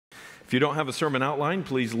If you don't have a sermon outline,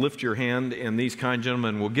 please lift your hand and these kind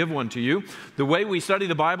gentlemen will give one to you. The way we study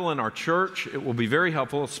the Bible in our church, it will be very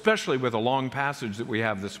helpful, especially with a long passage that we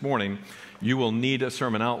have this morning. You will need a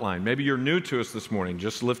sermon outline. Maybe you're new to us this morning.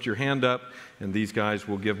 Just lift your hand up and these guys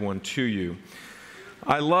will give one to you.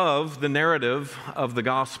 I love the narrative of the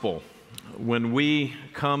gospel. When we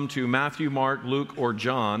come to Matthew, Mark, Luke, or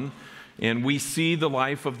John, and we see the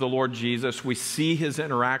life of the Lord Jesus, we see his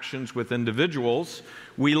interactions with individuals,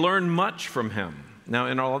 we learn much from him. Now,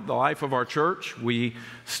 in the life of our church, we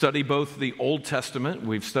study both the Old Testament,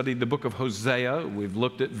 we've studied the book of Hosea, we've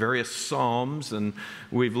looked at various Psalms, and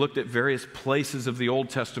we've looked at various places of the Old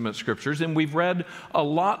Testament scriptures, and we've read a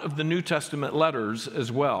lot of the New Testament letters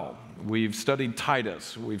as well. We've studied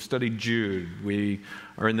Titus, we've studied Jude, we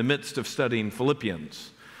are in the midst of studying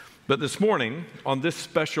Philippians. But this morning, on this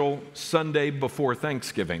special Sunday before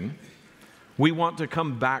Thanksgiving, we want to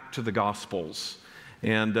come back to the Gospels.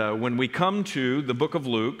 And when we come to the book of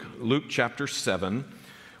Luke, Luke chapter 7,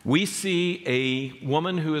 we see a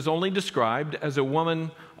woman who is only described as a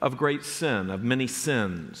woman of great sin, of many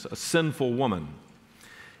sins, a sinful woman.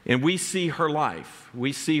 And we see her life,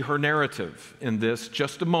 we see her narrative in this,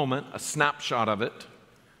 just a moment, a snapshot of it.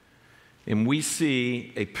 And we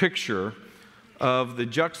see a picture of the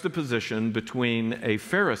juxtaposition between a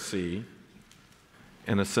Pharisee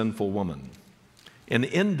and a sinful woman. And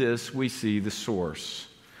in this, we see the source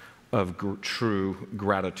of true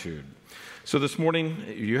gratitude. So this morning,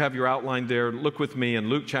 you have your outline there. Look with me in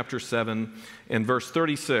Luke chapter 7 and verse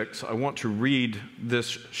 36. I want to read this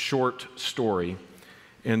short story,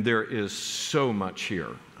 and there is so much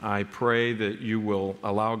here. I pray that you will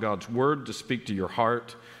allow God's word to speak to your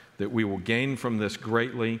heart, that we will gain from this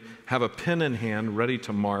greatly. Have a pen in hand ready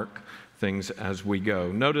to mark things as we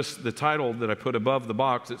go. Notice the title that I put above the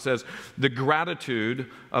box. It says, "The Gratitude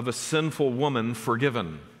of a Sinful Woman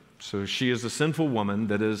Forgiven." So she is a sinful woman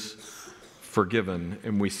that is forgiven,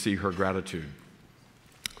 and we see her gratitude.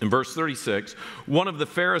 In verse 36, one of the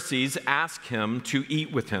Pharisees asked him to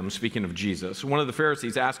eat with him. Speaking of Jesus, one of the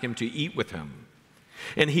Pharisees asked him to eat with him.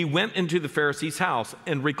 And he went into the Pharisee's house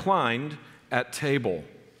and reclined at table.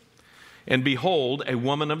 And behold, a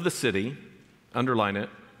woman of the city, underline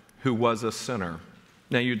it, who was a sinner.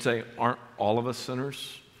 Now you'd say, aren't all of us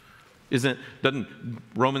sinners? Doesn't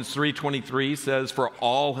Romans 3:23 says, "For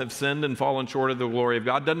all have sinned and fallen short of the glory of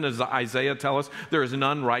God"? Doesn't Isaiah tell us there is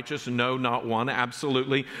none righteous, no, not one?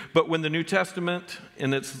 Absolutely. But when the New Testament,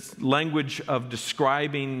 in its language of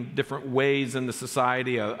describing different ways in the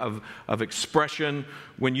society of expression,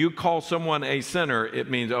 when you call someone a sinner,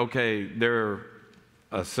 it means, okay, they're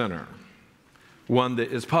a sinner. One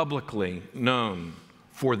that is publicly known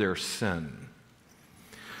for their sin.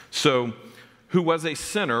 So, who was a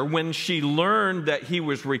sinner, when she learned that he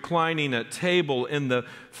was reclining at table in the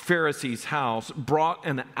Pharisee's house, brought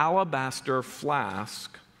an alabaster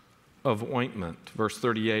flask of ointment. Verse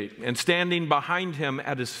 38, and standing behind him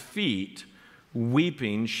at his feet,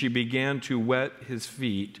 weeping, she began to wet his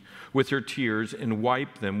feet with her tears and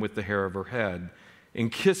wiped them with the hair of her head,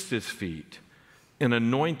 and kissed his feet and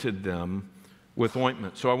anointed them with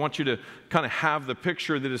ointment. So I want you to kind of have the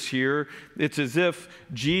picture that is here. It's as if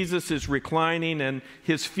Jesus is reclining and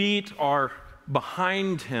his feet are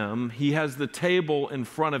behind him. He has the table in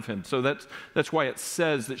front of him. So that's why it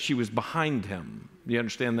says that she was behind him. Do you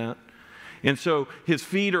understand that? And so his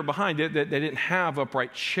feet are behind it. They didn't have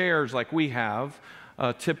upright chairs like we have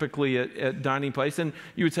typically at dining place. And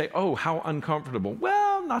you would say, oh, how uncomfortable.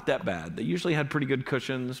 Well, not that bad. They usually had pretty good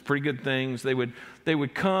cushions, pretty good things. They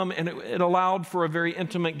would come, and it allowed for a very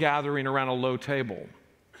intimate gathering around a low table.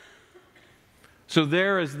 So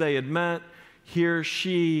there, as they had met, here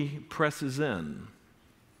she presses in.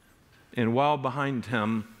 And while behind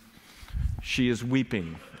him, she is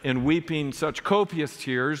weeping, and weeping such copious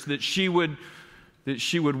tears that she would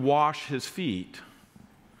wash his feet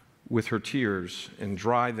with her tears and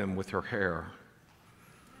dry them with her hair.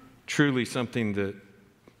 Truly something that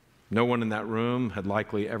no one in that room had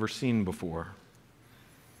likely ever seen before.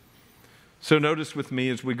 So notice with me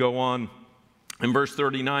as we go on in verse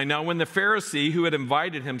 39, now when the Pharisee who had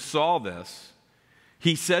invited him saw this,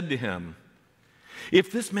 he said to him,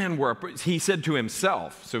 if this man were, he said to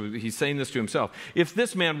himself, so he's saying this to himself, if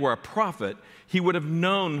this man were a prophet, he would have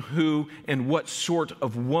known who and what sort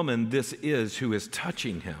of woman this is who is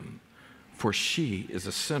touching him, for she is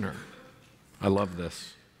a sinner. I love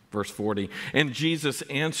this. Verse 40, and Jesus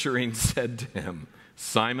answering said to him,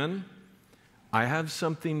 Simon, I have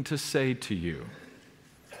something to say to you.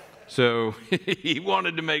 So he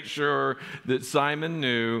wanted to make sure that Simon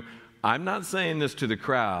knew, I'm not saying this to the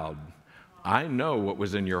crowd. I know what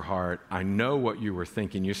was in your heart. I know what you were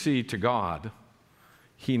thinking. You see, to God,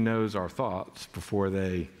 He knows our thoughts before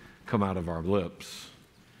they come out of our lips.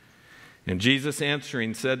 And Jesus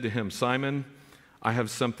answering said to him, Simon, I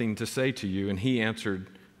have something to say to you. And he answered,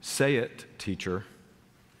 say it, teacher.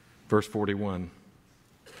 Verse 41.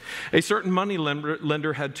 A certain money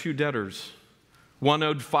lender had two debtors. One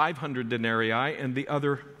owed 500 denarii and the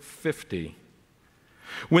other 50.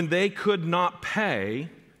 When they could not pay,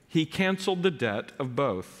 he canceled the debt of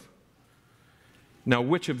both. Now,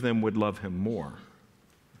 which of them would love him more?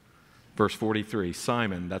 Verse 43,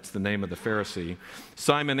 Simon, that's the name of the Pharisee.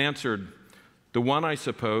 Simon answered, the one, I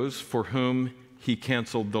suppose, for whom he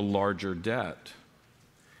canceled the larger debt.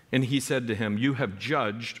 And he said to him, you have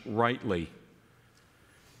judged rightly.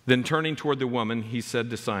 Then turning toward the woman, he said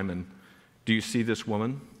to Simon, do you see this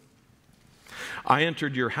woman? I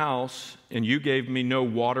entered your house, and you gave me no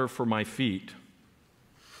water for my feet,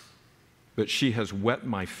 but she has wet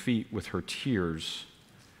my feet with her tears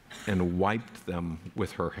and wiped them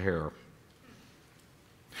with her hair.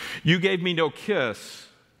 You gave me no kiss,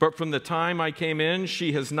 but from the time I came in,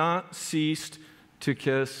 she has not ceased to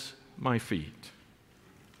kiss my feet.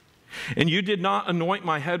 And you did not anoint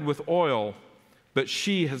my head with oil, but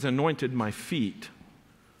she has anointed my feet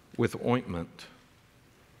with ointment.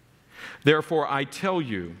 Therefore, I tell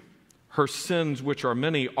you, her sins, which are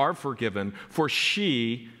many, are forgiven, for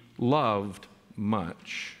she loved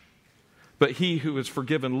much. But he who is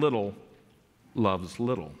forgiven little loves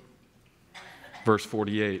little. Verse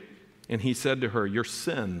 48, and he said to her, your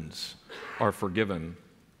sins are forgiven.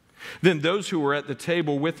 Then those who were at the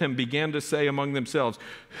table with him began to say among themselves,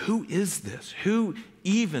 who is this? Who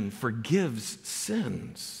even forgives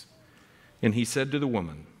sins? And he said to the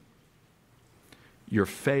woman, your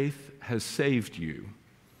faith has saved you.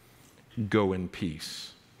 Go in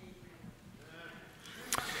peace.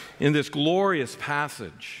 In this glorious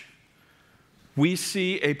passage, we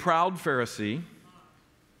see a proud Pharisee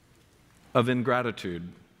of ingratitude,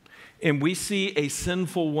 and we see a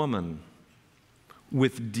sinful woman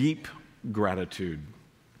with deep gratitude.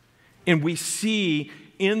 And we see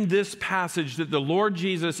in this passage that the Lord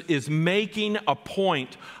Jesus is making a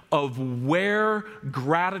point of where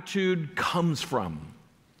gratitude comes from.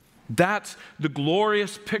 That's the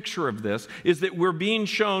glorious picture of this, is that we're being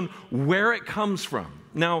shown where it comes from.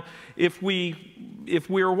 Now, if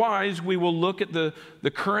we're wise, we will look at the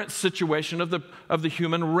current situation of the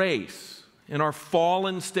human race. In our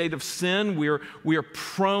fallen state of sin, we are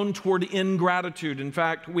prone toward ingratitude. In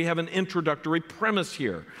fact, we have an introductory premise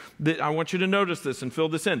here that I want you to notice this and fill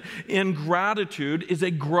this in. Ingratitude is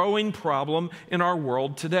a growing problem in our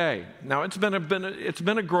world today. Now, it's been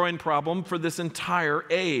a growing problem for this entire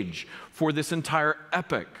age, for this entire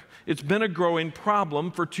epoch. It's been a growing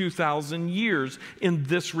problem for 2,000 years in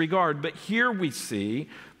this regard. But here we see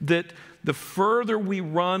that the further we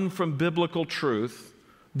run from biblical truth,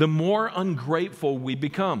 the more ungrateful we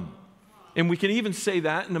become. And we can even say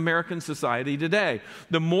that in American society today.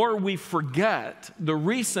 The more we forget the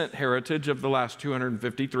recent heritage of the last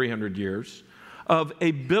 250, 300 years of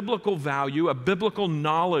a biblical value, a biblical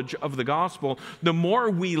knowledge of the gospel, the more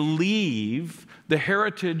we leave the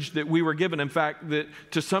heritage that we were given. In fact, that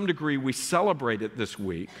to some degree we celebrate it this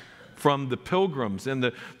week from the pilgrims and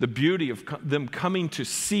the beauty of them coming to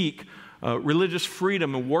seek religious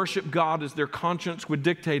freedom and worship God as their conscience would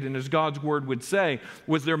dictate and as God's word would say,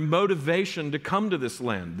 was their motivation to come to this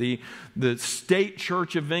land. The state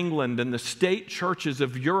church of England and the state churches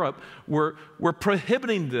of Europe were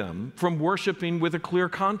prohibiting them from worshiping with a clear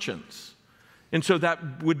conscience. And so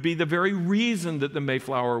that would be the very reason that the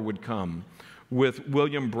Mayflower would come with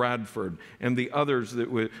William Bradford and the others that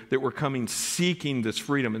were coming seeking this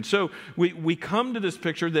freedom. And so we come to this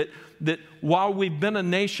picture that while we've been a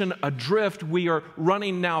nation adrift, we are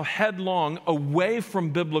running now headlong away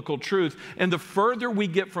from biblical truth. And the further we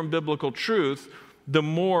get from biblical truth, the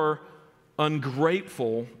more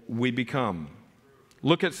ungrateful we become.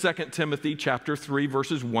 Look at 2 Timothy chapter 3,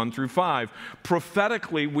 verses 1 through 5.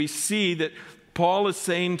 Prophetically, we see that Paul is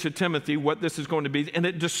saying to Timothy what this is going to be, and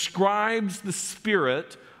it describes the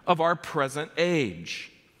spirit of our present age.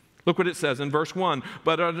 Look what it says in verse 1.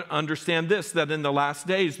 But understand this, that in the last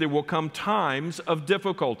days there will come times of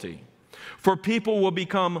difficulty, for people will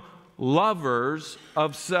become lovers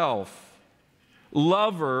of self,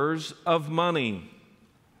 lovers of money,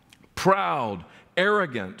 proud,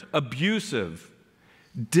 arrogant, abusive,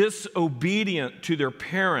 disobedient to their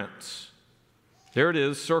parents. There it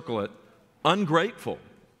is, circle it. Ungrateful.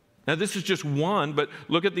 Now, this is just one, but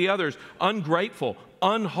look at the others. Ungrateful,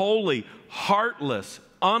 unholy, heartless,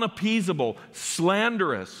 unappeasable,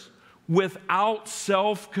 slanderous, without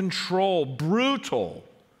self-control, brutal,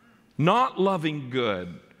 not loving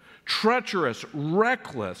good, treacherous,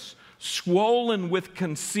 reckless, swollen with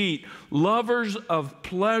conceit, lovers of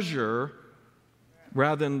pleasure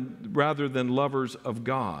rather than lovers of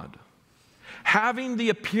God, having the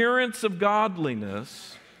appearance of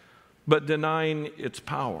godliness, but denying its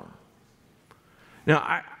power.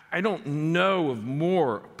 Now, I don't know of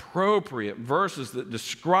more appropriate verses that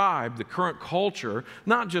describe the current culture,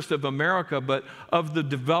 not just of America, but of the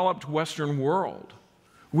developed Western world.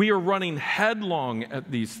 We are running headlong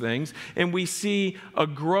at these things, and we see a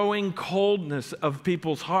growing coldness of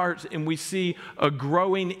people's hearts, and we see a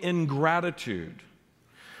growing ingratitude.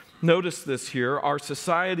 Notice this here, our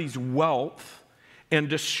society's wealth and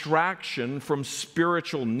distraction from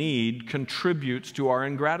spiritual need contributes to our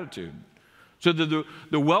ingratitude. So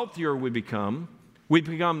the wealthier we become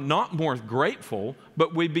not more grateful,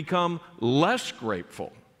 but we become less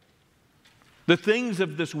grateful. The things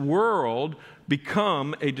of this world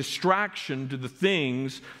become a distraction to the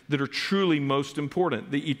things that are truly most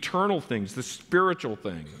important, the eternal things, the spiritual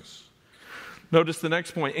things. Notice the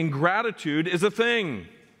next point. Ingratitude is a thing.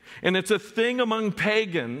 And it's a thing among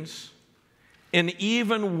pagans, and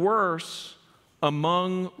even worse,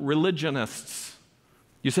 among religionists.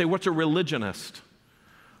 You say, what's a religionist?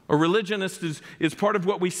 A religionist is part of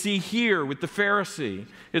what we see here with the Pharisee.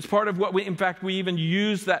 It's part of what in fact, we even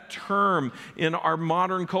use that term in our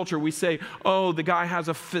modern culture. We say, oh, the guy has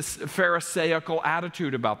a Pharisaical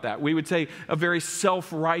attitude about that. We would say a very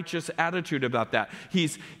self-righteous attitude about that.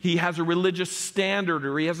 He has a religious standard,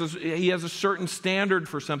 or he has a certain standard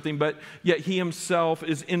for something, but yet he himself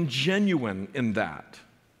is ingenuine in that.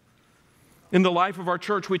 In the life of our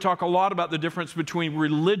church, we talk a lot about the difference between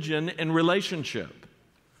religion and relationship.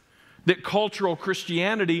 That cultural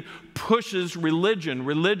Christianity pushes religion,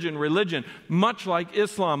 much like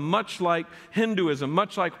Islam, much like Hinduism,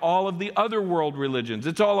 much like all of the other world religions.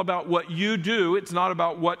 It's all about what you do. It's not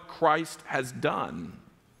about what Christ has done.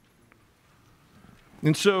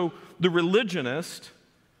 And so the religionist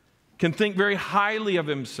can think very highly of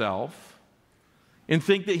himself and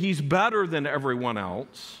think that he's better than everyone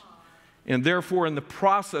else, and therefore in the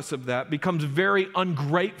process of that becomes very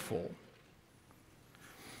ungrateful.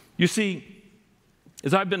 You see,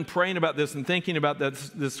 as I've been praying about this and thinking about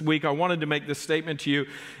this week, I wanted to make this statement to you.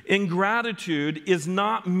 Ingratitude is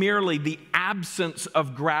not merely the absence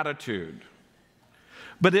of gratitude,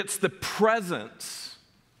 but it's the presence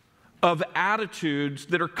of attitudes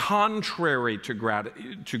that are contrary to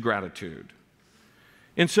gratitude.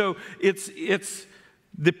 And so it's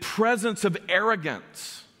the presence of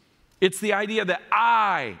arrogance. It's the idea that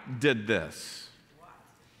I did this.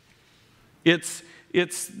 It's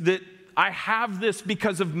that I have this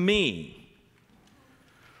because of me.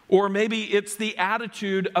 Or maybe it's the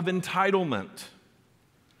attitude of entitlement.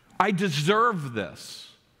 I deserve this.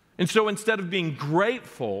 And so instead of being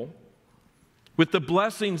grateful with the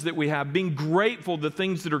blessings that we have, being grateful for the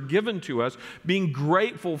things that are given to us, being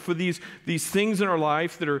grateful for these things in our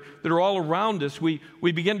life that are all around us, we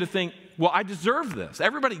begin to think, well, I deserve this.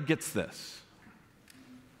 Everybody gets this.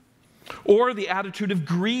 Or the attitude of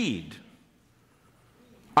greed.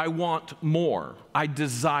 I want more. I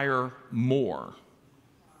desire more.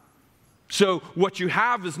 So what you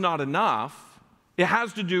have is not enough. It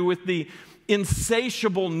has to do with the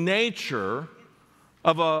insatiable nature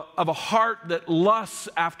of a heart that lusts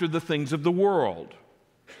after the things of the world.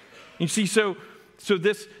 You see, so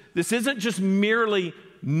this isn't just merely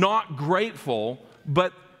not grateful,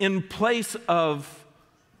 but in place of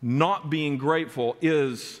not being grateful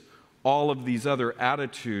is all of these other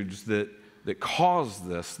attitudes that cause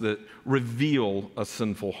this, that reveal a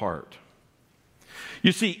sinful heart.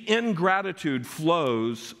 You see, ingratitude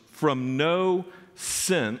flows from no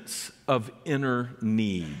sense of inner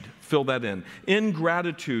need. Fill that in.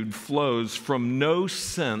 Ingratitude flows from no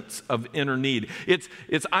sense of inner need. It's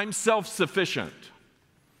I'm self-sufficient.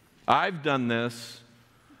 I've done this.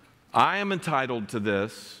 I am entitled to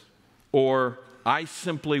this. Or I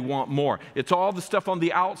simply want more. It's all the stuff on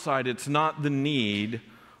the outside. It's not the need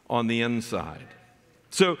on the inside.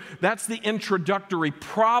 So that's the introductory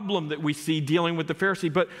problem that we see dealing with the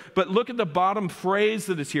Pharisee. But look at the bottom phrase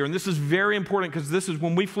that is here. And this is very important because this is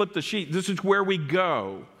when we flip the sheet. This is where we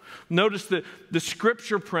go. Notice that the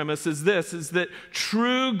scripture premise is this, is that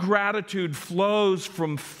true gratitude flows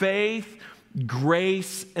from faith,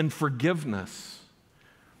 grace, and forgiveness.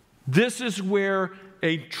 This is where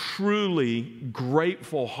a truly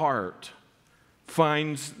grateful heart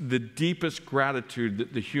finds the deepest gratitude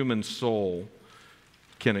that the human soul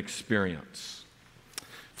can experience.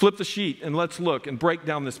 Flip the sheet and let's look and break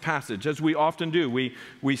down this passage. As we often do,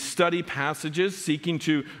 we study passages seeking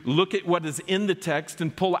to look at what is in the text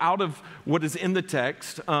and pull out of what is in the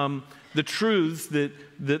text the truths that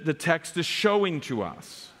the text is showing to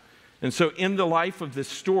us. And so in the life of this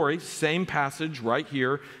story, same passage right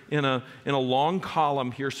here in a long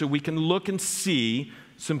column here, so we can look and see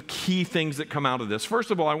some key things that come out of this. First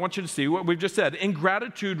of all, I want you to see what we've just said.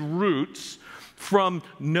 Ingratitude roots from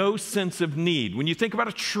no sense of need. When you think about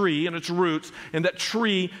a tree and its roots, and that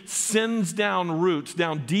tree sends down roots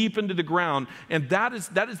down deep into the ground, and that is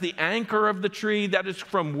the anchor of the tree. That is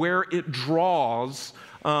from where it draws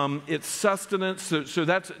its sustenance. So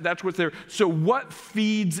that's what's there. So what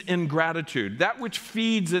feeds ingratitude? That which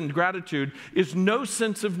feeds ingratitude is no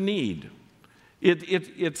sense of need.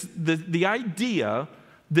 It's the idea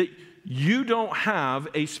that you don't have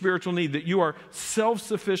a spiritual need, that you are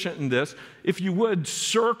self-sufficient in this. If you would,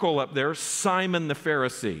 circle up there Simon the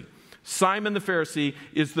Pharisee. Simon the Pharisee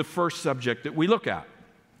is the first subject that we look at.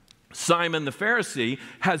 Simon the Pharisee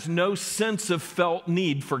has no sense of felt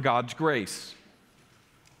need for God's grace.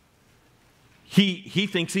 He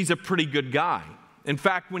thinks he's a pretty good guy. In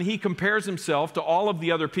fact, when he compares himself to all of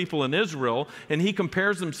the other people in Israel, and he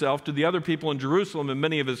compares himself to the other people in Jerusalem and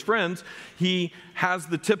many of his friends, he has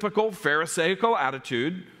the typical Pharisaical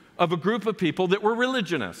attitude of a group of people that were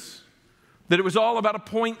religionists. That it was all about a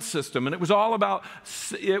point system, and it was all about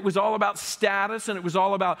status, and it was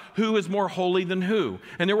all about who is more holy than who.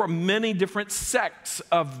 And there were many different sects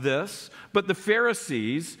of this, but the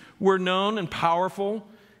Pharisees were known and powerful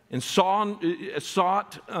and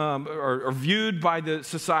sought or viewed by the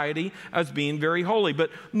society as being very holy. But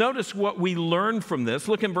notice what we learn from this.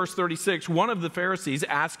 Look in verse 36. One of the Pharisees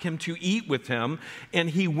asked him to eat with him, and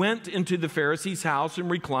he went into the Pharisee's house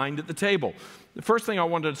and reclined at the table. The first thing I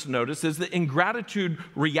wanted us to notice is that ingratitude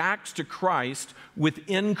reacts to Christ with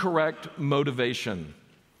incorrect motivation.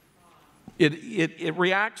 It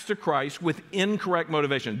reacts to Christ with incorrect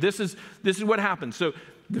motivation. This is what happens. So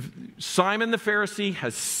Simon the Pharisee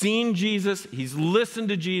has seen Jesus, he's listened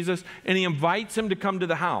to Jesus, and he invites him to come to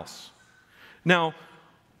the house. Now,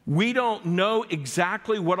 we don't know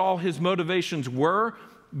exactly what all his motivations were,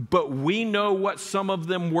 but we know what some of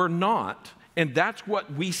them were not. And that's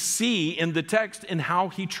what we see in the text in how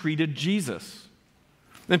he treated Jesus.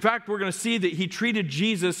 In fact, we're going to see that he treated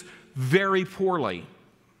Jesus very poorly.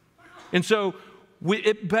 And so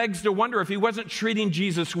it begs to wonder if he wasn't treating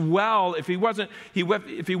Jesus well, if he wasn't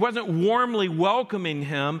warmly welcoming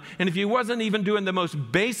him, and if he wasn't even doing the most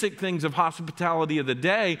basic things of hospitality of the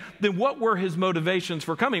day, then what were his motivations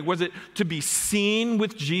for coming? Was it to be seen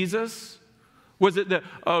with Jesus? Was it that,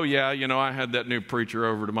 oh yeah, I had that new preacher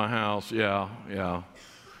over to my house, yeah.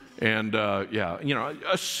 And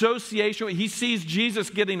association, he sees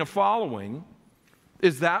Jesus getting a following.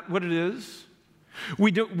 Is that what it is?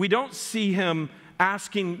 We don't see him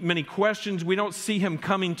asking many questions. We don't see him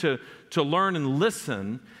coming to learn and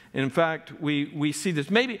listen. In fact, we see this.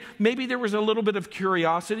 Maybe there was a little bit of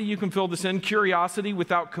curiosity. You can fill this in. Curiosity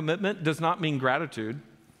without commitment does not mean gratitude,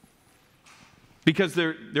 because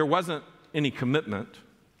there wasn't any commitment.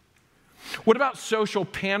 What about social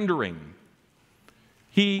pandering?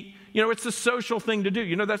 It's a social thing to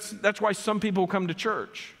do. That's why some people come to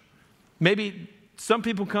church. Maybe some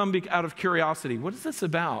people come out of curiosity. What is this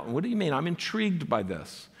about? What do you mean? I'm intrigued by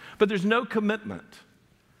this. But there's no commitment.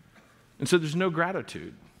 And so there's no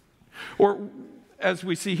gratitude. Or as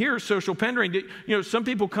we see here, social pandering. Some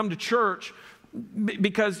people come to church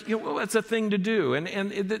because it's a thing to do,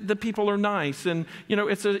 and the people are nice, and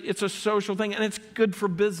it's a social thing, and it's good for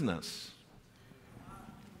business.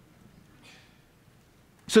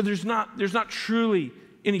 So there's not truly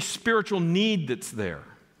any spiritual need that's there.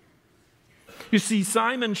 You see,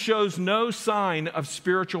 Simon shows no sign of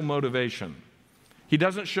spiritual motivation. He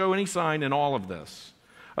doesn't show any sign in all of this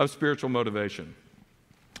of spiritual motivation.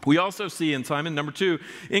 We also see in Simon, number 2,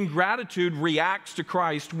 ingratitude reacts to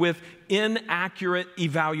Christ with inaccurate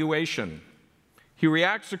evaluation. He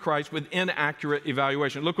reacts to Christ with inaccurate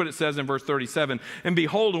evaluation. Look what it says in verse 37. And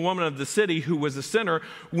behold, a woman of the city who was a sinner,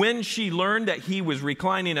 when she learned that he was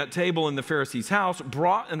reclining at table in the Pharisee's house,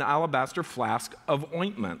 brought an alabaster flask of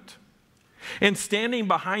ointment. And standing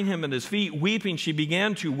behind him at his feet, weeping, she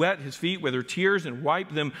began to wet his feet with her tears and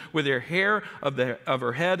wiped them with her hair of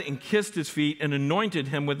her head and kissed his feet and anointed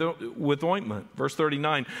him with ointment. Verse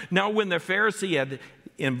 39. Now when the Pharisee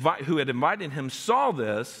who had invited him saw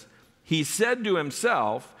this, he said to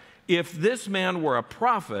himself, if this man were a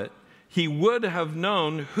prophet, he would have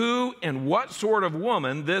known who and what sort of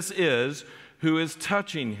woman this is who is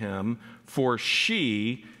touching him, for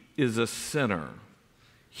she is a sinner.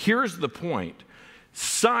 Here's the point.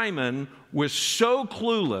 Simon was so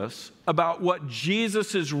clueless about what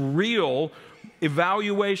Jesus' real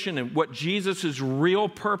evaluation and what Jesus' real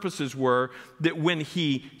purposes were that when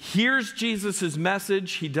he hears Jesus'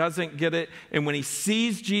 message, he doesn't get it. And when he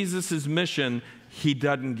sees Jesus' mission, he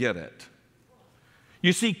doesn't get it.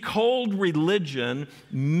 You see, cold religion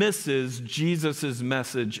misses Jesus'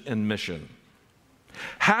 message and mission.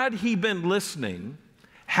 Had he been listening,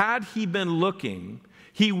 had he been looking,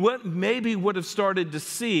 he maybe would have started to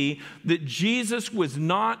see that Jesus was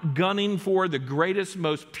not gunning for the greatest,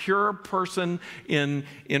 most pure person in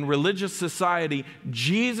religious society.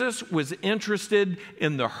 Jesus was interested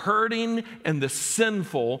in the hurting and the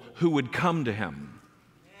sinful who would come to him.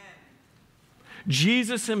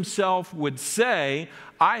 Jesus himself would say,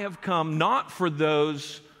 I have come not for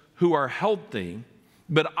those who are healthy,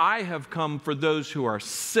 but I have come for those who are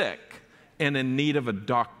sick and in need of a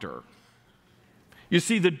doctor. You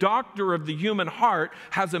see, the doctor of the human heart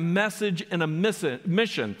has a message and a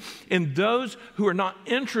mission. And those who are not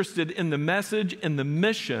interested in the message and the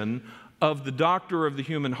mission of the doctor of the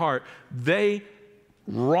human heart, they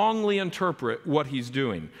wrongly interpret what he's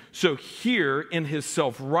doing. So here in his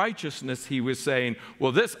self-righteousness, he was saying,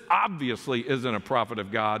 well, this obviously isn't a prophet of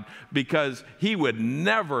God because he would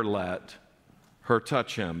never let her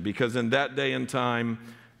touch him. Because in that day and time,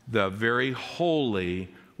 the very holy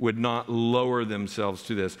would not lower themselves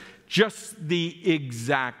to this. Just the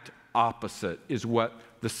exact opposite is what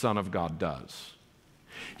the Son of God does.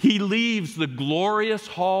 He leaves the glorious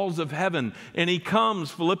halls of heaven and he comes,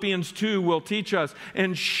 Philippians 2 will teach us,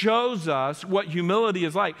 and shows us what humility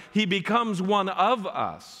is like. He becomes one of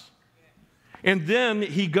us. And then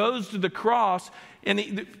he goes to the cross, and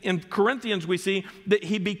in Corinthians we see that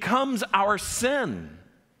he becomes our sin.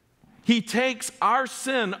 He takes our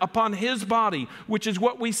sin upon his body, which is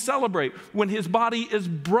what we celebrate when his body is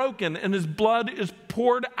broken and his blood is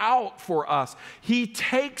poured out for us. He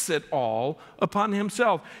takes it all upon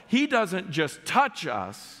himself. He doesn't just touch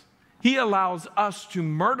us, he allows us to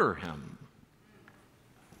murder him.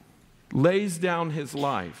 Lays down his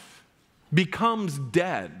life, becomes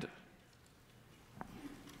dead,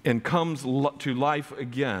 and comes to life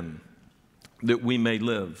again that we may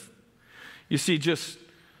live. You see,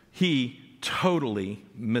 he totally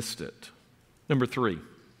missed it. Number 3,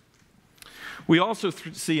 we also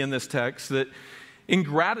see in this text that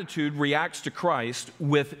ingratitude reacts to Christ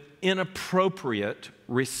with inappropriate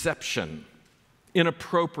reception.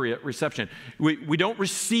 Inappropriate reception. We don't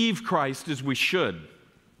receive Christ as we should.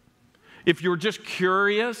 If you're just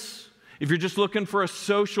curious, if you're just looking for a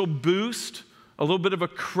social boost, a little bit of a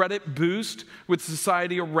credit boost with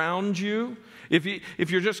society around you, if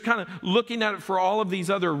you're just kind of looking at it for all of these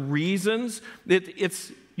other reasons,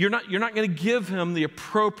 you're not going to give him the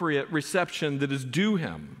appropriate reception that is due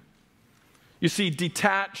him. You see,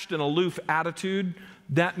 detached and aloof attitude,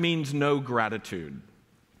 that means no gratitude.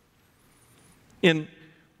 And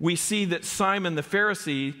we see that Simon the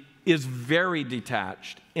Pharisee is very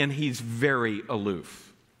detached and he's very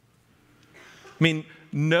aloof. I mean,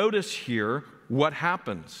 notice here what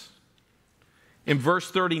happens. In verse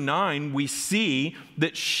 39, we see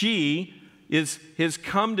that she has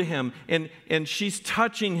come to him and she's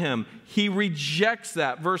touching him. He rejects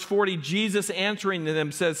that. Verse 40, Jesus answering to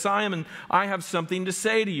them says, Simon, I have something to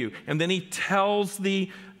say to you. And then he tells the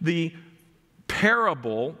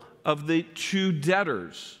parable of the 2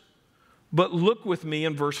 debtors. But look with me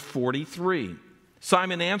in verse 43.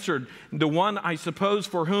 Simon answered, the one, I suppose,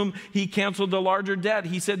 for whom he canceled the larger debt.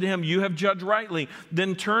 He said to him, you have judged rightly.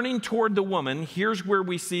 Then turning toward the woman, here's where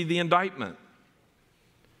we see the indictment.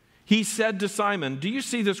 He said to Simon, do you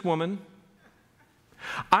see this woman?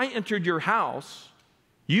 I entered your house.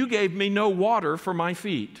 You gave me no water for my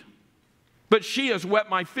feet, but she has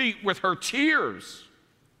wet my feet with her tears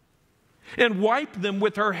and wiped them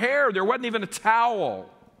with her hair. There wasn't even a towel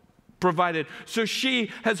provided. So she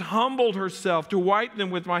has humbled herself to wipe them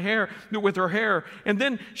with her hair. And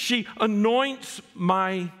then she anoints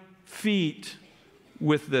my feet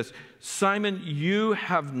with this. Simon, you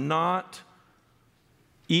have not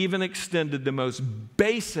even extended the most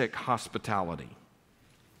basic hospitality.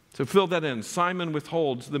 So fill that in. Simon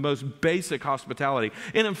withholds the most basic hospitality.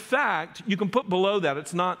 And in fact, you can put below that,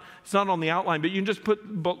 it's not on the outline, but you can just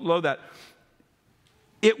put below that,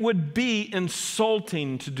 it would be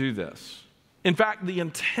insulting to do this. In fact, the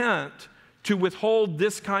intent to withhold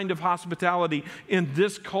this kind of hospitality in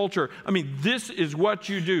this culture, I mean, this is what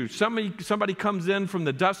you do. Somebody comes in from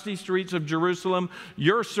the dusty streets of Jerusalem,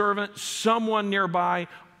 your servant, someone nearby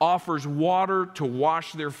offers water to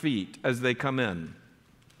wash their feet as they come in.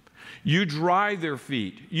 You dry their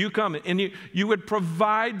feet. You come and you would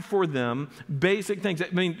provide for them basic things. I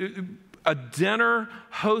mean, a dinner,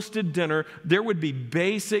 hosted dinner, there would be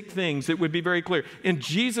basic things that would be very clear. And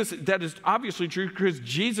Jesus, that is obviously true because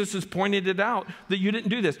Jesus has pointed it out that you didn't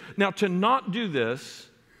do this. Now, to not do this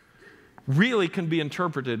really can be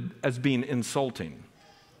interpreted as being insulting.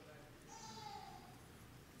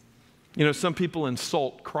 You know, some people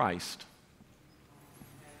insult Christ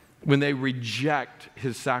when they reject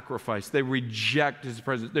his sacrifice, they reject his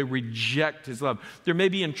presence, they reject his love. They're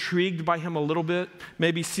maybe intrigued by him a little bit,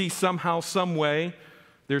 maybe see somehow, some way,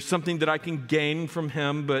 there's something that I can gain from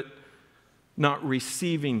him, but not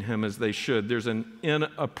receiving him as they should. There's an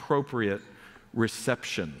inappropriate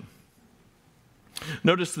reception.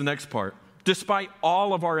 Notice the next part. Despite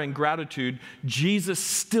all of our ingratitude, Jesus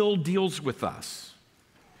still deals with us.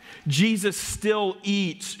 Jesus still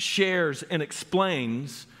eats, shares, and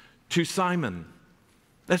explains to Simon.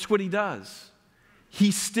 That's what he does.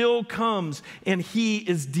 He still comes and he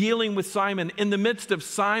is dealing with Simon in the midst of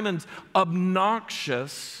Simon's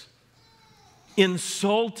obnoxious,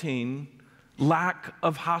 insulting lack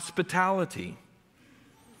of hospitality.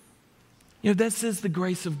 You know, this is the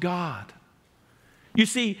grace of God. You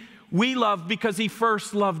see, we love because he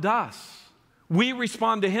first loved us. We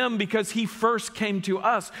respond to him because he first came to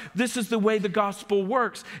us. This is the way the gospel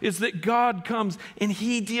works, is that God comes and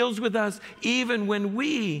he deals with us even when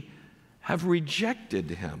we have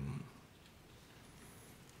rejected him.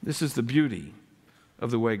 This is the beauty of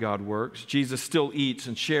the way God works. Jesus still eats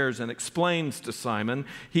and shares and explains to Simon.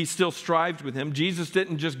 He still strives with him. Jesus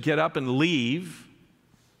didn't just get up and leave.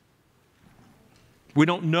 We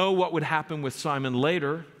don't know what would happen with Simon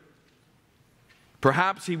later.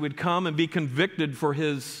 Perhaps he would come and be convicted for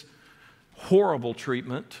his horrible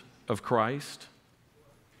treatment of Christ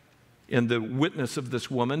in the witness of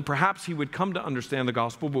this woman. Perhaps he would come to understand the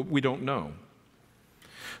gospel, but we don't know.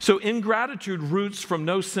 So ingratitude roots from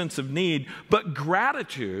no sense of need, but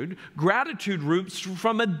gratitude roots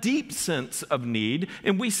from a deep sense of need,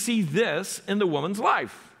 and we see this in the woman's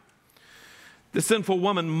life. The sinful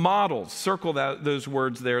woman models, circle those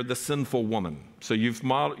words there, the sinful woman. So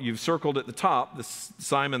you've circled at the top,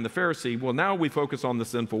 Simon the Pharisee. Well, now we focus on the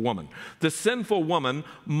sinful woman. The sinful woman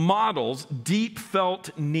models deep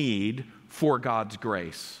felt need for God's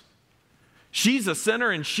grace. She's a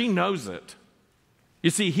sinner and she knows it. You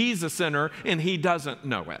see, he's a sinner and he doesn't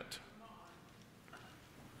know it.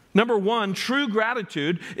 Number one, true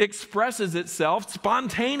gratitude expresses itself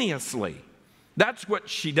spontaneously. That's what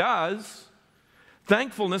she does.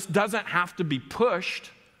 Thankfulness doesn't have to be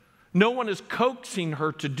pushed. No one is coaxing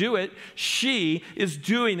her to do it. She is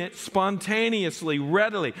doing it spontaneously,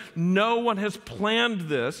 readily. No one has planned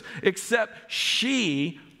this except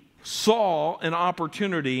she saw an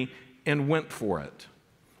opportunity and went for it.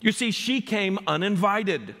 You see, she came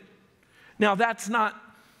uninvited. Now, that's not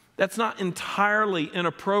entirely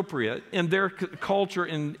inappropriate. In their culture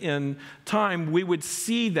in time, we would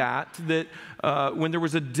see that when there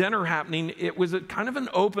was a dinner happening, it was kind of an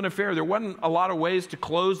open affair. There wasn't a lot of ways to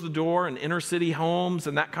close the door in inner city homes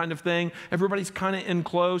and that kind of thing. Everybody's kind of in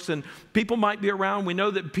close, and people might be around. We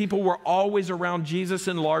know that people were always around Jesus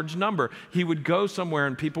in large number. He would go somewhere,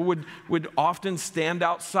 and people would often stand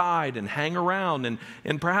outside and hang around.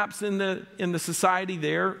 And perhaps in the society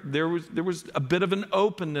there was a bit of an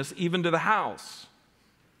openness even to the house.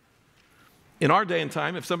 In our day and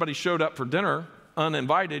time, if somebody showed up for dinner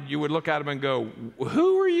uninvited, you would look at them and go,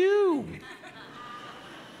 "Who are you?"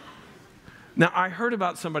 Now, I heard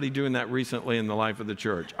about somebody doing that recently in the life of the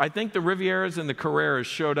church. I think the Rivieras and the Carreras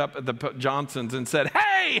showed up at the Johnsons and said,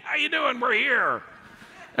 "Hey, how you doing? We're here."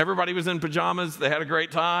 Everybody was in pajamas. They had a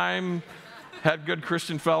great time, had good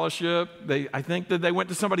Christian fellowship. I think that they went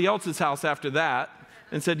to somebody else's house after that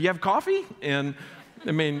and said, "You have coffee?" And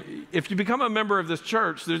I mean, if you become a member of this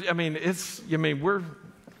church, we're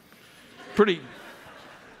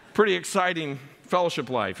pretty exciting fellowship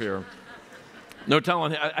life here. No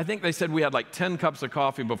telling. I think they said we had like 10 cups of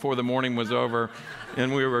coffee before the morning was over,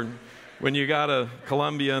 and when you got a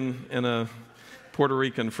Colombian and a Puerto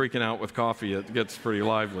Rican freaking out with coffee, it gets pretty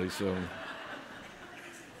lively. So,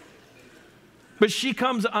 but she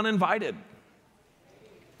comes uninvited.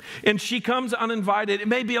 And she comes uninvited. It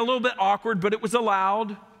may be a little bit awkward, but it was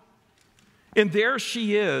allowed. And there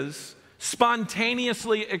she is,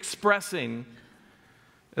 spontaneously expressing,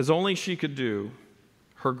 as only she could do,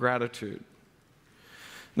 her gratitude.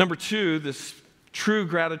 Number two, this true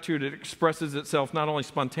gratitude, it expresses itself not only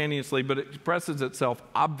spontaneously, but it expresses itself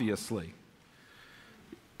obviously.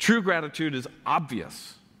 True gratitude is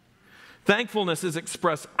obvious. Thankfulness is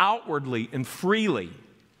expressed outwardly and freely.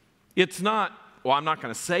 It's not I'm not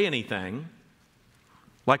going to say anything,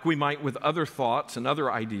 like we might with other thoughts and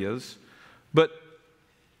other ideas. But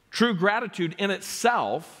true gratitude in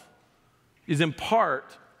itself is in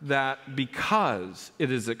part that because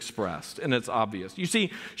it is expressed and it's obvious. You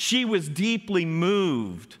see, she was deeply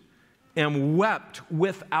moved and wept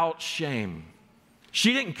without shame.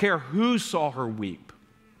 She didn't care who saw her weep.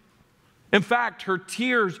 In fact, her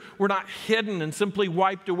tears were not hidden and simply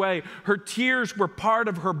wiped away. Her tears were part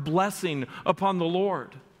of her blessing upon the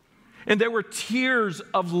Lord. And they were tears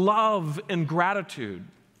of love and gratitude.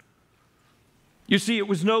 You see, it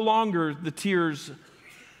was no longer the tears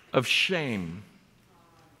of shame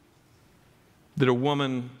that a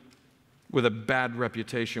woman with a bad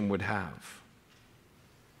reputation would have.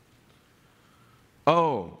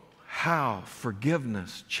 Oh, how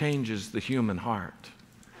forgiveness changes the human heart.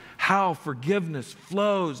 How forgiveness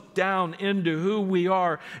flows down into who we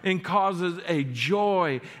are and causes a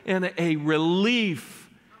joy and a relief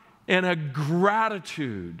and a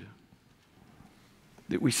gratitude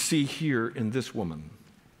that we see here in this woman.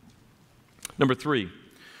 Number 3,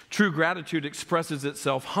 true gratitude expresses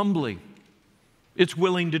itself humbly. It's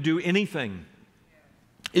willing to do anything.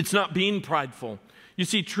 It's not being prideful. You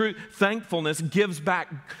see, true thankfulness gives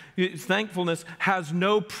back. Thankfulness has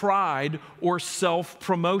no pride or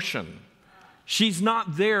self-promotion. She's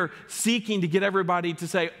not there seeking to get everybody to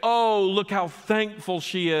say, oh, look how thankful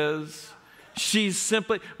she is. She's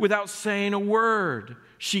simply, without saying a word,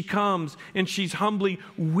 she comes and she's humbly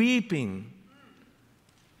weeping.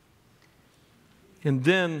 And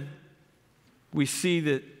then we see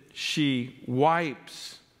that she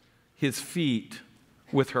wipes his feet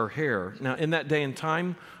with her hair. Now, in that day and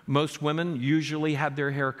time, most women usually had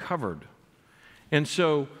their hair covered. And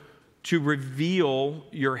so to reveal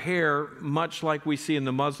your hair, much like we see in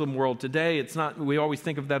the Muslim world today, it's not, we always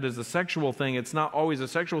think of that as a sexual thing. It's not always a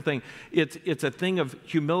sexual thing. It's a thing of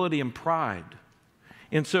humility and pride.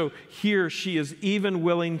 And so here she is even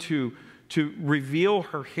willing to reveal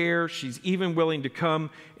her hair. She's even willing to come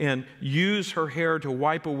and use her hair to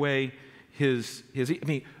wipe away his. I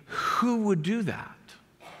mean, who would do that?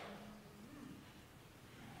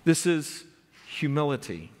 This is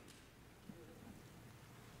humility.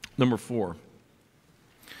 Number 4,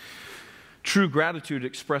 true gratitude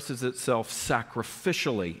expresses itself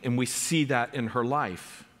sacrificially, and we see that in her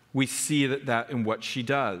life. We see that in what she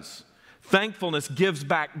does. Thankfulness gives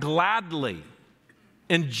back gladly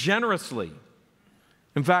and generously.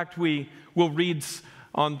 In fact, we will read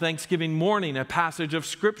on Thanksgiving morning a passage of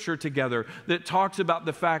Scripture together that talks about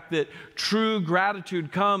the fact that true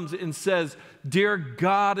gratitude comes and says, dear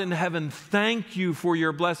God in heaven, thank you for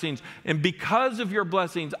your blessings. And because of your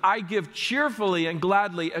blessings, I give cheerfully and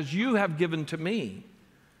gladly as you have given to me.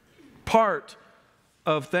 Part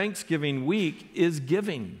of Thanksgiving week is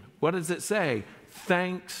giving. What does it say?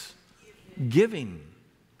 Thanksgiving.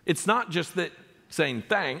 It's not just that saying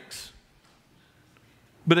thanks,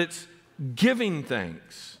 but it's giving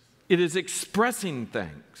thanks. It is expressing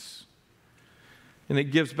thanks. And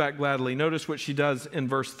it gives back gladly. Notice what she does in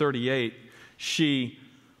verse 38. She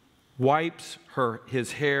wipes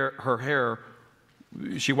his feet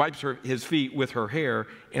with her hair,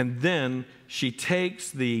 and then she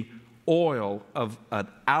takes the oil of an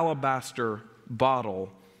alabaster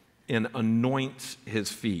bottle and anoints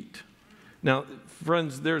his feet. Now,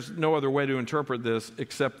 friends, there's no other way to interpret this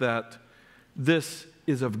except that this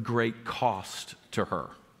is of great cost to her.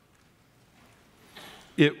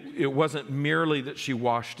 It wasn't merely that she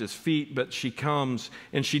washed his feet, but she comes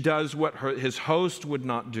and she does what his host would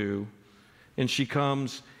not do. And she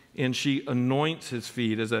comes and she anoints his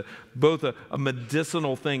feet as both a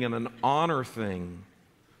medicinal thing and an honor thing,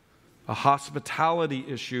 a hospitality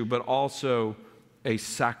issue, but also a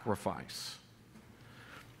sacrifice.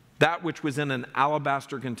 That which was in an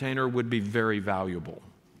alabaster container would be very valuable.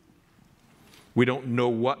 We don't know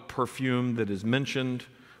what perfume that is mentioned.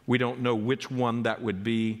 We don't know which one that would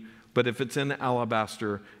be. But if it's in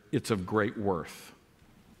alabaster, it's of great worth.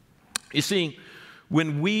 You see,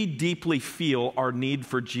 when we deeply feel our need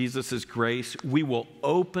for Jesus' grace, we will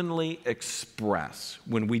openly express.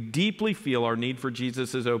 When we deeply feel our need for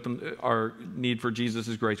Jesus'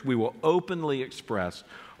 grace, we will openly express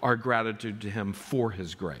our gratitude to Him for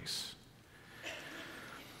His grace.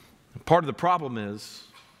 Part of the problem is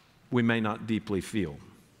we may not deeply feel.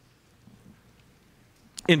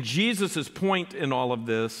 And Jesus' point in all of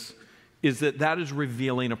this is that is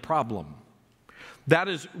revealing a problem. That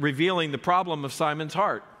is revealing the problem of Simon's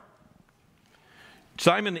heart.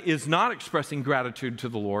 Simon is not expressing gratitude to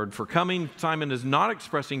the Lord for coming. Simon is not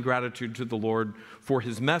expressing gratitude to the Lord for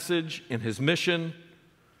His message and His mission.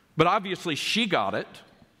 But obviously she got it.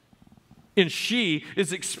 And she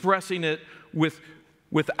is expressing it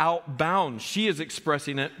without bounds. She is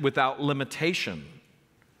expressing it without limitation.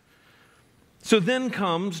 So then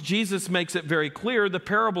comes, Jesus makes it very clear, the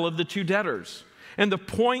parable of the two debtors. And the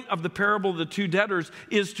point of the parable of the two debtors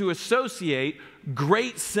is to associate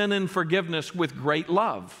great sin and forgiveness with great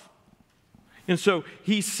love. And so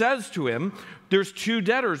he says to him, there's two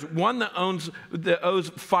debtors, one that owes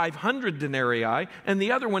 500 denarii and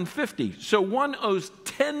the other one 50. So one owes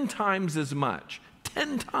 10 times as much,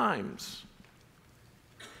 10 times.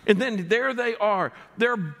 And then there they are.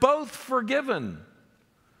 They're both forgiven.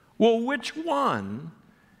 Well, which one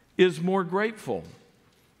is more grateful?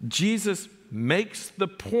 Jesus makes the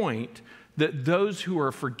point that those who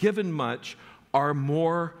are forgiven much are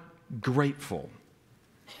more grateful.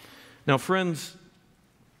 Now, friends,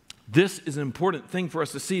 this is an important thing for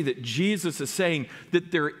us to see, that Jesus is saying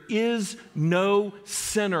that there is no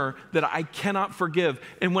sinner that I cannot forgive.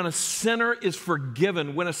 And when a sinner is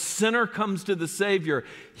forgiven, when a sinner comes to the Savior,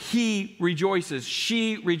 he rejoices,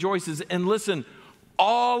 she rejoices. And listen,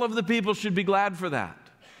 all of the people should be glad for that.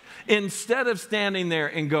 Instead of standing there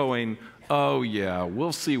and going, oh yeah,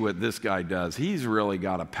 we'll see what this guy does. He's really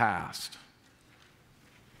got a past.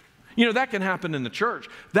 You know, that can happen in the church.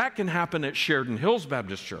 That can happen at Sheridan Hills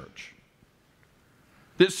Baptist Church.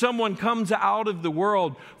 That someone comes out of the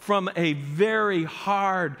world from a very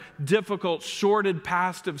hard, difficult, sordid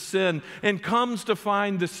past of sin and comes to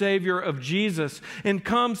find the Savior of Jesus and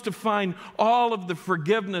comes to find all of the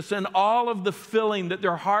forgiveness and all of the filling that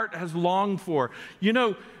their heart has longed for. You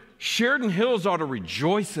know, Sheridan Hills ought to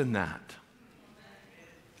rejoice in that.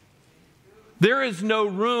 There is no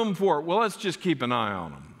room for, well, let's just keep an eye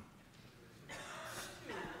on them.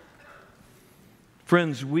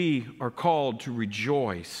 Friends, we are called to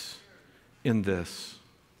rejoice in this.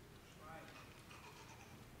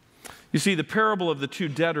 You see, the parable of the two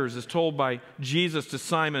debtors is told by Jesus to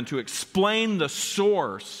Simon to explain the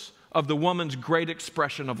source of the woman's great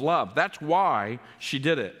expression of love. That's why she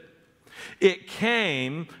did it. It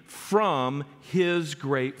came from his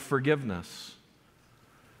great forgiveness.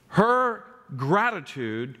 Her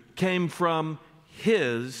gratitude came from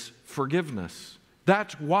his forgiveness.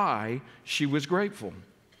 That's why she was grateful.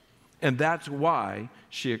 And that's why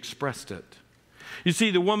she expressed it. You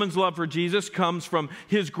see, the woman's love for Jesus comes from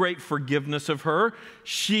his great forgiveness of her.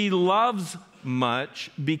 She loves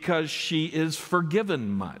much because she is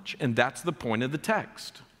forgiven much. And that's the point of the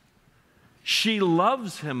text. She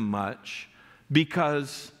loves him much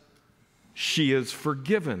because she is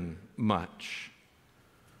forgiven much.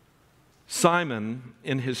 Simon,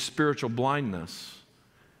 in his spiritual blindness,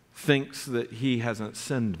 thinks that he hasn't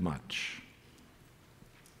sinned much.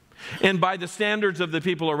 And by the standards of the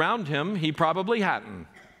people around him, he probably hadn't.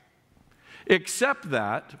 Except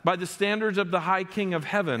that, by the standards of the high King of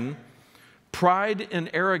heaven, pride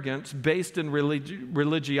and arrogance based in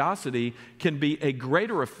religiosity can be a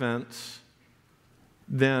greater offense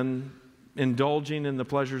than indulging in the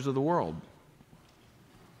pleasures of the world.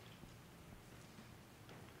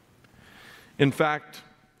 In fact,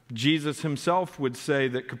 Jesus himself would say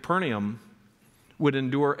that Capernaum would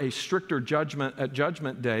endure a stricter judgment at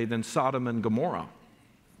Judgment Day than Sodom and Gomorrah.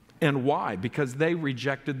 And why? Because they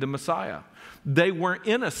rejected the Messiah. They weren't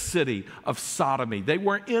in a city of sodomy. They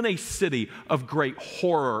weren't in a city of great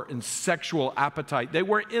horror and sexual appetite. They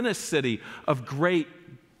weren't in a city of great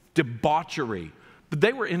debauchery. But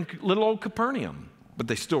they were in little old Capernaum. But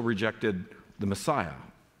they still rejected the Messiah.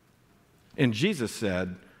 And Jesus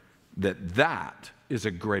said that is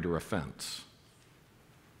a greater offense.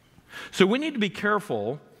 So we need to be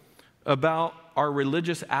careful about our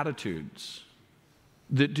religious attitudes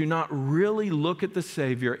that do not really look at the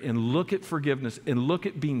Savior and look at forgiveness and look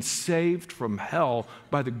at being saved from hell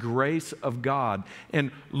by the grace of God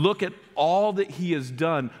and look at all that he has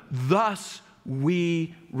done. Thus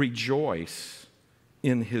we rejoice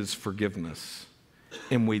in his forgiveness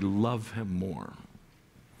and we love him more.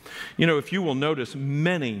 You know, if you will notice,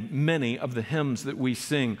 many of the hymns that we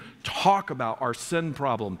sing talk about our sin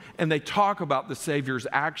problem, and they talk about the Savior's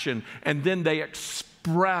action, and then they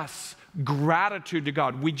express gratitude to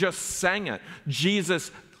God. We just sang it.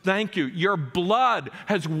 Jesus, thank you. Your blood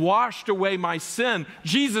has washed away my sin.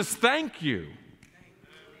 Jesus, thank you.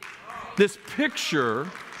 This picture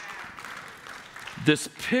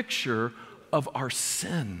of our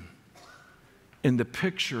sin in the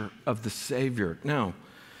picture of the Savior. Now,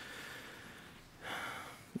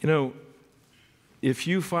 you know, if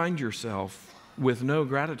you find yourself with no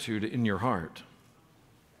gratitude in your heart,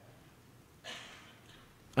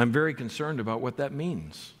 I'm very concerned about what that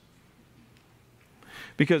means.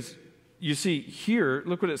 Because you see here,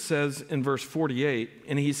 look what it says in verse 48.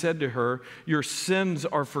 And he said to her, your sins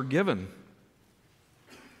are forgiven.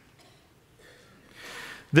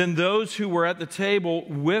 Then those who were at the table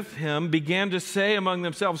with him began to say among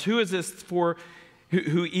themselves, who is this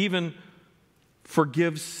who even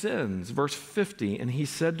forgives sins? Verse 50, and he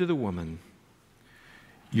said to the woman,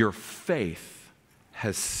 your faith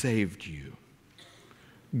has saved you.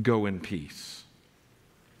 Go in peace.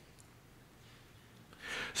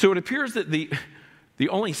 So it appears that the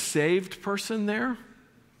only saved person there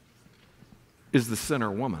is the sinner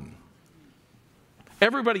woman.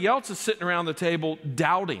 Everybody else is sitting around the table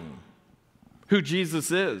doubting who Jesus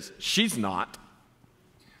is. She's not.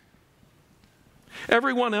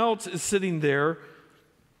 Everyone else is sitting there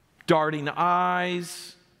darting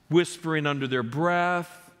eyes, whispering under their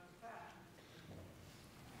breath,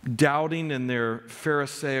 doubting in their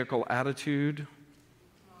Pharisaical attitude.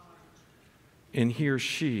 And here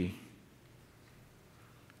she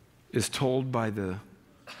is told by the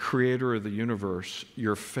creator of the universe,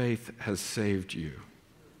 your faith has saved you.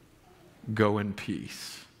 Go in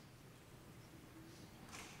peace.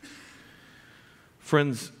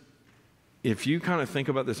 Friends, if you kind of think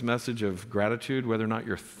about this message of gratitude, whether or not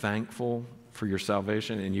you're thankful for your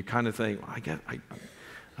salvation, and you kind of think, well,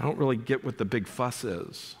 I don't really get what the big fuss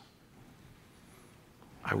is,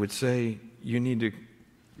 I would say you need to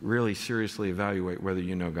really seriously evaluate whether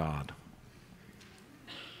you know God.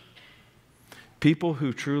 People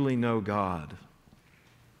who truly know God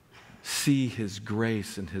see His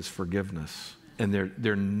grace and His forgiveness, and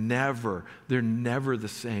they're never the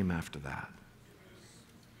same after that.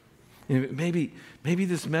 And maybe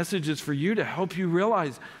this message is for you to help you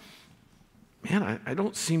realize, man, I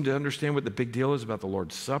don't seem to understand what the big deal is about the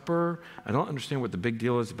Lord's Supper. I don't understand what the big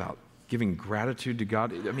deal is about giving gratitude to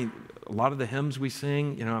God. I mean, a lot of the hymns we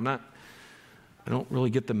sing, I don't really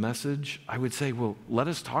get the message. I would say, well, let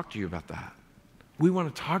us talk to you about that. We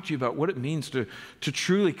want to talk to you about what it means to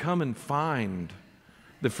truly come and find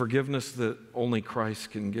the forgiveness that only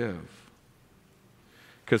Christ can give.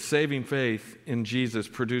 Because saving faith in Jesus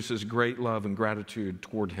produces great love and gratitude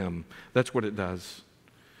toward Him. That's what it does.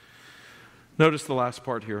 Notice the last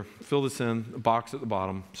part here. Fill this in, the box at the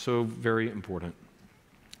bottom. So very important.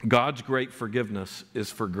 God's great forgiveness is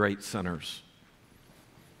for great sinners.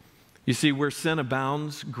 You see, where sin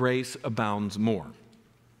abounds, grace abounds more.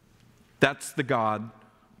 That's the God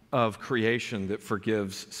of creation that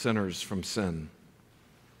forgives sinners from sin.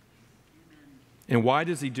 And why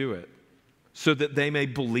does He do it? So that they may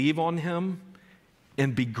believe on Him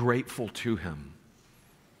and be grateful to Him.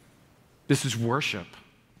 This is worship.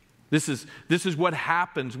 This is what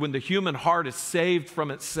happens when the human heart is saved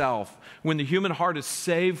from itself. When the human heart is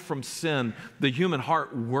saved from sin, the human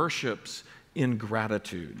heart worships in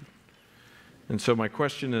gratitude. And so my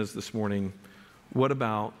question is this morning, what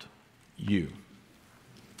about you?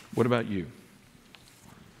 What about you?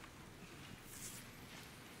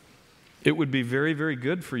 It would be very, very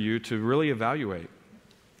good for you to really evaluate.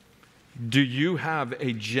 Do you have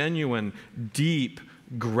a genuine, deep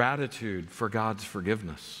gratitude for God's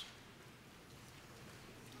forgiveness?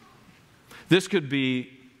 This could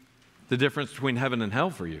be the difference between heaven and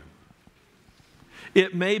hell for you.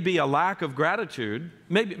 It may be a lack of gratitude.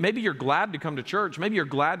 Maybe you're glad to come to church. Maybe you're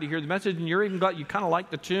glad to hear the message, and you're even glad you kind of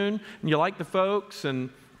like the tune, and you like the folks, and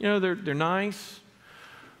they're nice.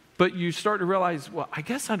 But you start to realize, well, I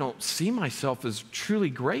guess I don't see myself as truly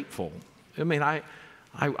grateful. I mean,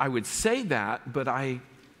 I would say that, but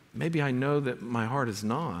maybe I know that my heart is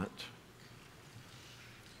not.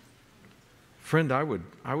 Friend, I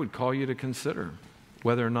would call you to consider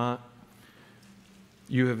whether or not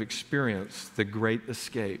you have experienced the great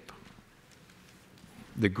escape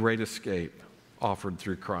offered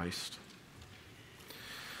through Christ.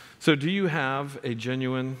 So do you have a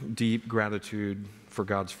genuine, deep gratitude for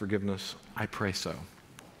God's forgiveness? I pray so.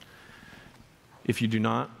 If you do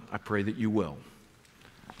not, I pray that you will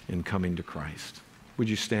in coming to Christ. Would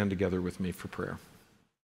you stand together with me for prayer?